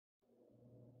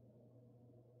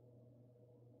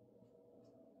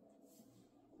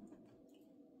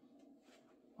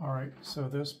All right, so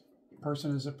this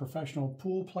person is a professional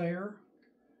pool player,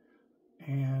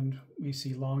 and we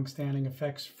see long-standing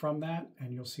effects from that,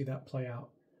 and you'll see that play out.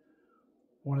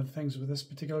 One of the things with this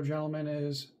particular gentleman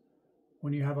is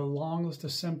when you have a long list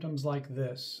of symptoms like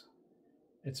this,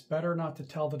 it's better not to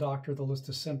tell the doctor the list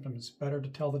of symptoms. It's better to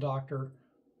tell the doctor,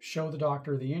 show the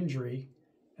doctor the injury,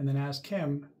 and then ask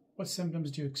him, what symptoms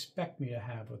do you expect me to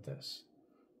have with this?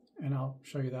 And I'll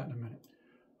show you that in a minute.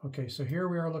 Okay, so here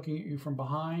we are looking at you from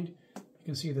behind. You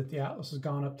can see that the atlas has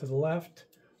gone up to the left.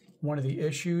 One of the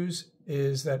issues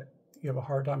is that you have a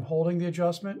hard time holding the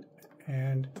adjustment,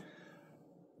 and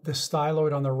the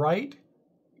styloid on the right,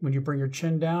 when you bring your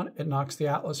chin down, it knocks the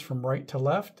atlas from right to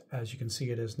left, as you can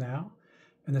see it is now.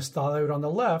 And the styloid on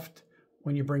the left,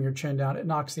 when you bring your chin down, it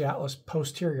knocks the atlas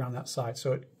posterior on that side.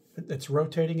 So it's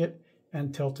rotating it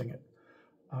and tilting it.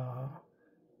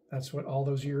 That's what all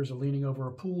those years of leaning over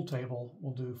a pool table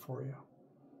will do for you.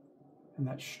 And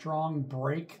that strong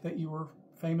break that you were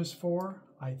famous for,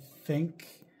 I think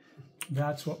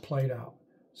that's what played out.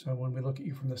 So when we look at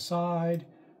you from the side,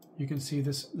 you can see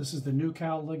this is the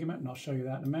nuchal ligament, and I'll show you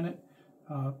that in a minute.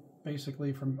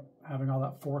 Basically from having all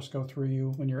that force go through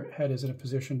you when your head is in a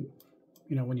position,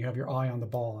 you know, when you have your eye on the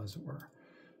ball, as it were.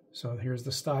 So here's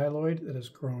the styloid that has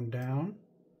grown down.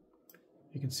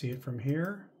 You can see it from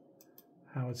here,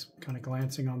 how it's kind of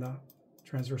glancing on the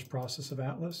transverse process of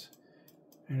atlas.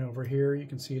 And over here, you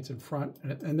can see it's in front,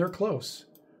 and they're close.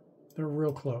 They're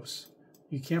real close.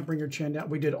 You can't bring your chin down.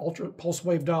 We did pulse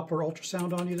wave Doppler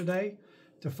ultrasound on you today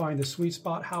to find the sweet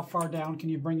spot. How far down can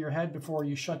you bring your head before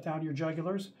you shut down your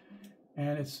jugulars?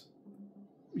 And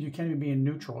you can't even be in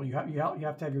neutral. You have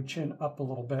to have your chin up a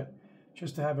little bit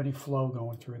just to have any flow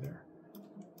going through there.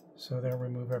 So there we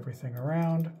move everything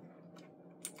around.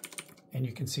 And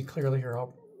you can see clearly here,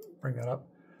 I'll bring that up.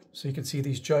 So you can see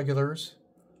these jugulars.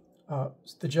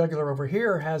 The jugular over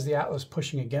here has the atlas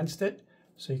pushing against it.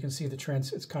 So you can see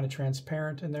it's kind of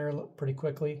transparent in there pretty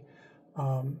quickly.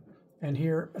 And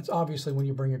here, it's obviously when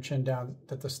you bring your chin down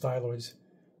that the styloids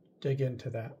dig into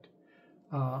that.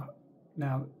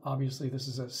 Now, obviously, this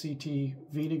is a CT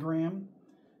venogram.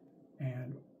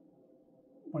 And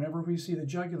whenever we see the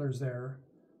jugulars there,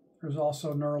 there's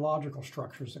also neurological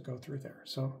structures that go through there.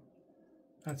 So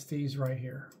that's these right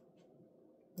here.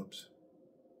 Whoops.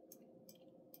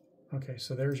 Okay,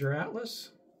 so there's your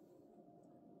atlas.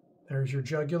 There's your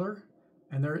jugular.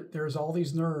 And there's all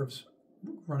these nerves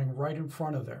running right in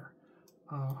front of there.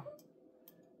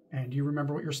 And you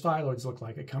remember what your styloids look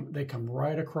like. They come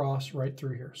right across, right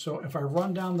through here. So if I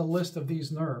run down the list of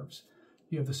these nerves,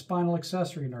 you have the spinal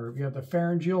accessory nerve, you have the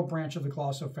pharyngeal branch of the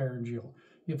glossopharyngeal,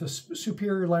 you have the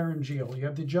superior laryngeal, you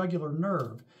have the jugular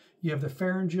nerve, you have the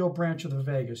pharyngeal branch of the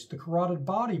vagus, the carotid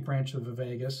body branch of the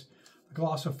vagus, the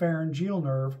glossopharyngeal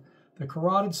nerve, the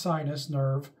carotid sinus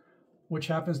nerve, which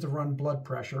happens to run blood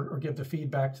pressure or give the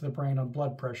feedback to the brain on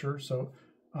blood pressure. So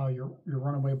your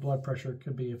runaway blood pressure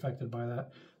could be affected by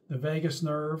that. The vagus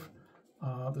nerve,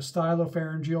 the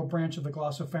stylopharyngeal branch of the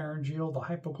glossopharyngeal, the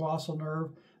hypoglossal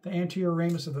nerve, the anterior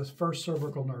ramus of the first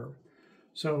cervical nerve.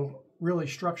 So really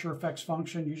structure affects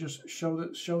function. You just show the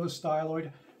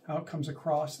styloid, how it comes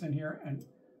across in here, and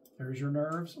there's your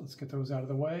nerves. Let's get those out of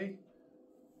the way.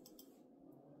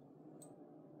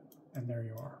 And there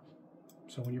you are.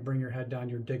 So when you bring your head down,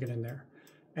 you're digging in there.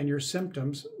 And your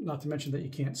symptoms, not to mention that you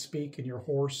can't speak and you're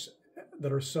hoarse,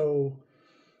 that are so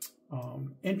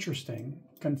interesting,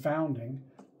 confounding,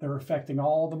 they're affecting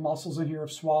all the muscles in here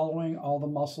of swallowing, all the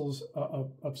muscles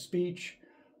of speech.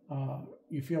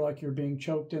 You feel like you're being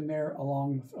choked in there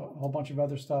along with a whole bunch of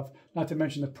other stuff, not to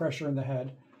mention the pressure in the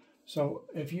head. So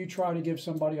if you try to give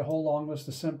somebody a whole long list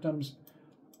of symptoms,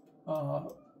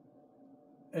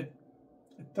 it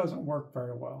doesn't work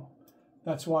very well.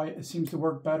 That's why it seems to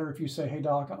work better if you say, hey,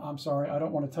 doc, I'm sorry, I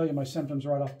don't want to tell you my symptoms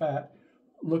right off bat.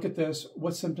 Look at this.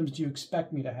 What symptoms do you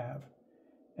expect me to have?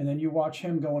 And then you watch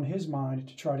him go in his mind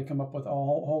to try to come up with a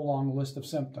whole long list of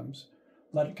symptoms.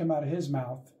 Let it come out of his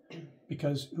mouth,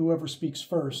 because whoever speaks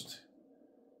first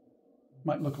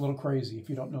might look a little crazy if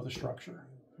you don't know the structure.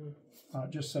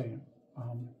 Just saying.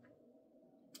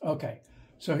 Okay,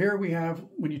 so here we have,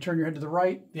 when you turn your head to the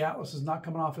right, the atlas is not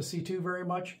coming off of C2 very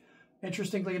much.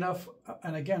 Interestingly enough,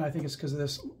 and again, I think it's because of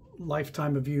this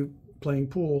lifetime of you playing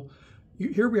pool,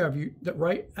 here we have the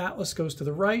right atlas goes to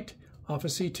the right off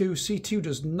of C2. C2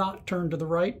 does not turn to the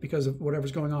right because of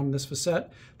whatever's going on in this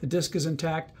facet. The disc is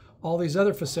intact. All these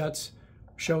other facets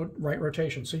show right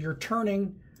rotation. So you're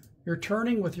turning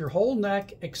with your whole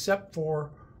neck except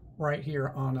for right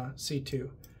here on a C2.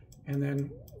 And then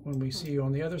when we see you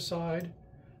on the other side,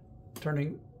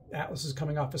 turning, atlas is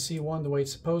coming off of C1 the way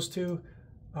it's supposed to.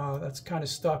 That's kind of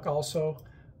stuck also.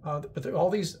 But all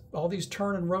these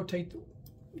turn and rotate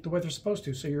the way they're supposed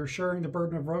to, so you're sharing the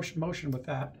burden of motion with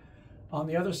that. On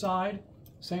the other side,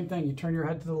 same thing. You turn your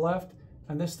head to the left,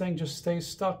 and this thing just stays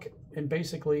stuck in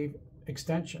basically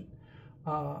extension.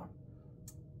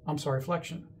 I'm sorry,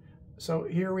 flexion. So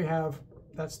here we have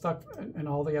that stuck, and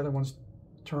all the other ones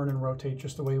turn and rotate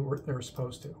just the way they're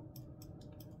supposed to.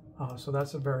 So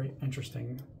that's a very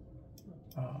interesting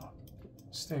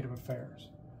state of affairs.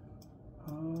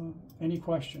 Any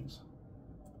questions?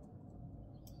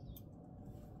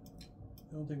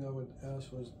 The only thing I would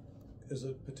ask was, is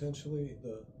it potentially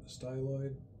the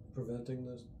styloid preventing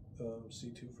the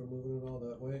C2 from moving at all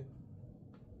that way?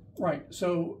 Right.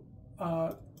 So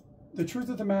the truth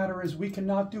of the matter is we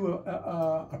cannot do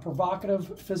a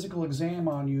provocative physical exam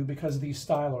on you because of these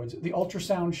styloids. The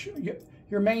ultrasound,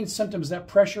 your main symptom is that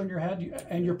pressure in your head,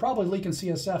 and you're probably leaking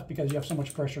CSF because you have so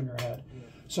much pressure in your head. Yeah.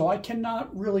 So I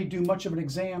cannot really do much of an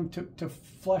exam to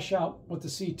flesh out what the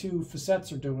C2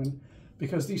 facets are doing,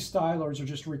 because these styloids are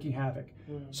just wreaking havoc.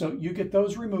 So you get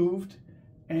those removed,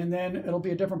 and then it'll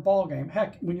be a different ball game.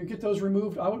 Heck, when you get those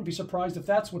removed, I wouldn't be surprised if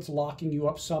that's what's locking you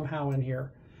up somehow in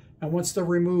here. And once they're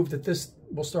removed, that this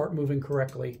will start moving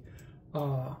correctly.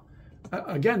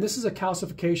 Again, this is a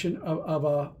calcification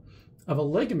of a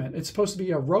ligament. It's supposed to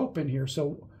be a rope in here.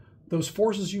 So those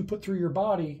forces you put through your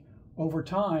body over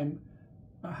time,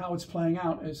 how it's playing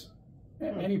out is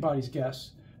anybody's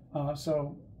guess.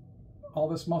 So all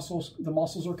this the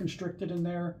muscles are constricted in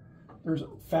there. There's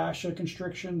fascia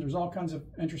constriction. There's all kinds of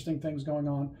interesting things going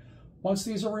on. Once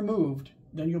these are removed,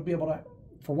 then you'll be able to,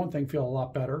 for one thing, feel a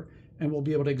lot better, and we'll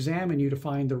be able to examine you to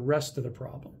find the rest of the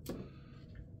problem. Do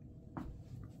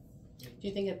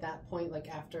you think at that point, like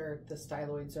after the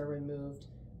styloids are removed,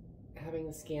 having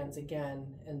the scans again,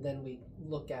 and then we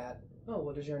look at, oh,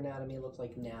 what does your anatomy look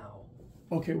like now?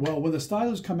 Okay, well, when the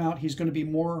styloids come out, he's going to be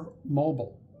more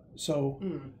mobile. So,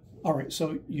 all right,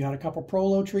 so you had a couple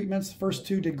prolo treatments. The first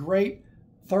two did great.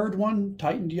 Third one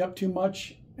tightened you up too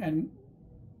much, and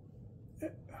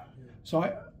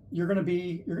so you're going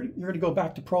to go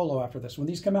back to prolo after this. When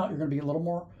these come out, you're going to be a little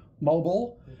more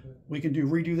mobile. We can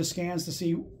redo the scans to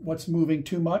see what's moving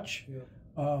too much.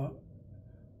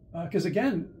 Because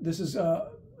again, this is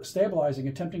stabilizing,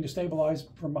 attempting to stabilize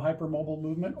from a hypermobile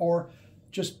movement, or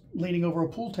just leaning over a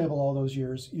pool table all those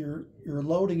years. You're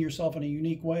loading yourself in a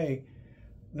unique way.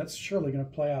 That's surely going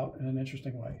to play out in an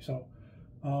interesting way. So,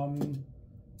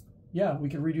 yeah, we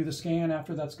can redo the scan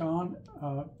after that's gone.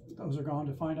 Those are gone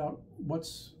to find out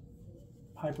what's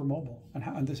hypermobile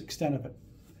and the extent of it.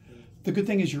 The good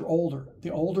thing is you're older.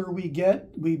 The older we get,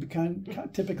 we become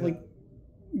typically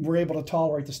we're able to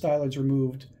tolerate the styloids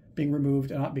being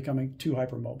removed and not becoming too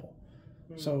hypermobile.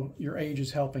 So your age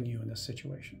is helping you in this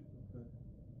situation. Oh,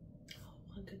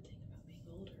 one good thing about being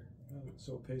older.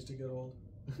 So it pays to get old.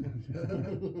 And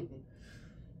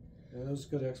that was a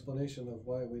good explanation of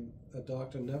why a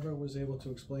doctor never was able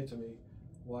to explain to me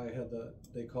why I had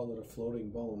they call it a floating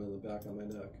bone in the back of my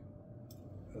neck.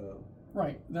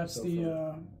 Right, that's so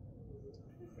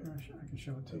I can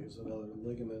show it to you. It was another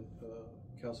ligament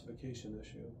calcification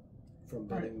issue from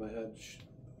bending my head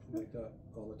like that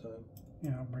all the time.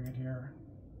 Yeah, I'll bring it here.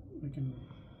 We can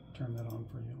turn that on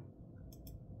for you.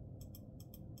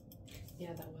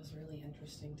 Yeah, that was really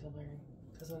interesting to learn.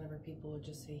 Because whenever people would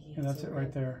just say he has that's it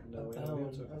right there. Bone,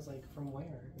 I was like, from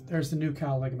where? There's the new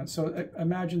cal ligament. So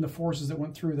imagine the forces that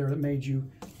went through there that made you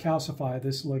calcify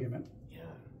this ligament. Yeah.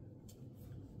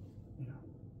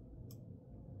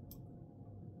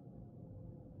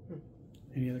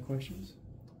 Any other questions?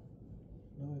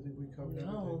 No, I think we covered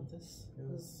everything. No, this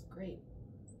was great.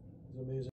 It was amazing.